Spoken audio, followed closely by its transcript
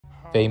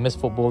Famous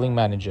footballing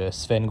manager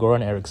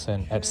Sven-Göran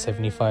Eriksson, at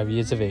 75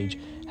 years of age,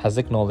 has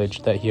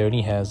acknowledged that he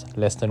only has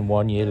less than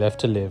 1 year left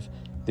to live.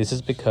 This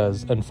is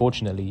because,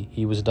 unfortunately,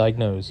 he was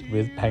diagnosed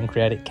with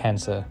pancreatic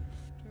cancer.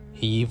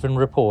 He even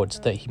reports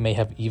that he may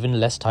have even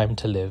less time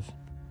to live.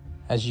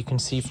 As you can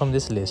see from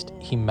this list,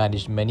 he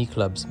managed many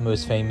clubs,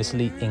 most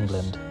famously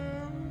England.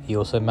 He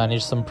also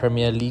managed some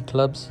Premier League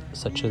clubs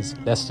such as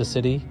Leicester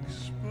City,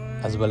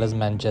 as well as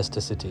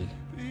Manchester City.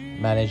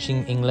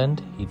 Managing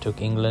England, he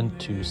took England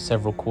to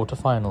several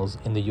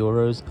quarterfinals in the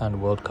Euros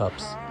and World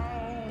Cups.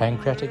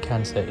 Pancreatic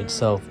cancer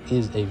itself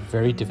is a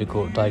very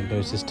difficult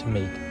diagnosis to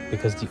make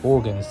because the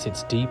organ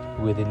sits deep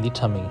within the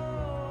tummy.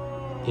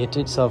 It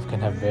itself can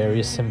have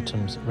various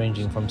symptoms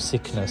ranging from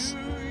sickness,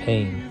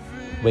 pain,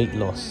 weight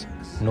loss,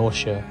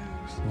 nausea,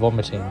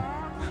 vomiting,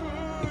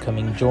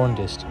 becoming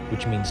jaundiced,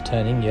 which means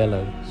turning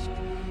yellow,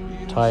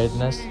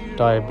 tiredness,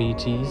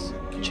 diabetes,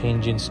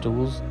 change in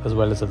stools, as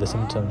well as other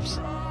symptoms.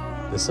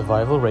 The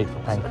survival rate for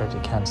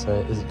pancreatic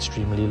cancer is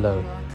extremely low,